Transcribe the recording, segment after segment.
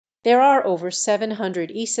There are over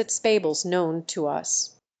 700 Aesop Fables known to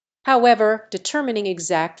us. However, determining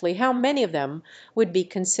exactly how many of them would be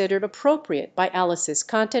considered appropriate by Alice's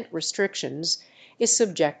content restrictions is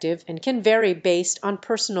subjective and can vary based on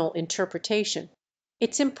personal interpretation.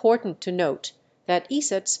 It's important to note that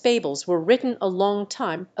Aesop's fables were written a long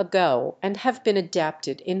time ago and have been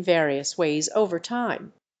adapted in various ways over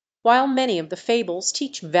time. While many of the fables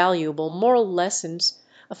teach valuable moral lessons,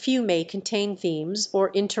 a few may contain themes or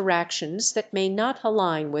interactions that may not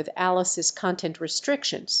align with Alice's content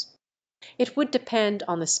restrictions. It would depend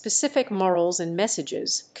on the specific morals and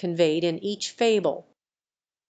messages conveyed in each fable.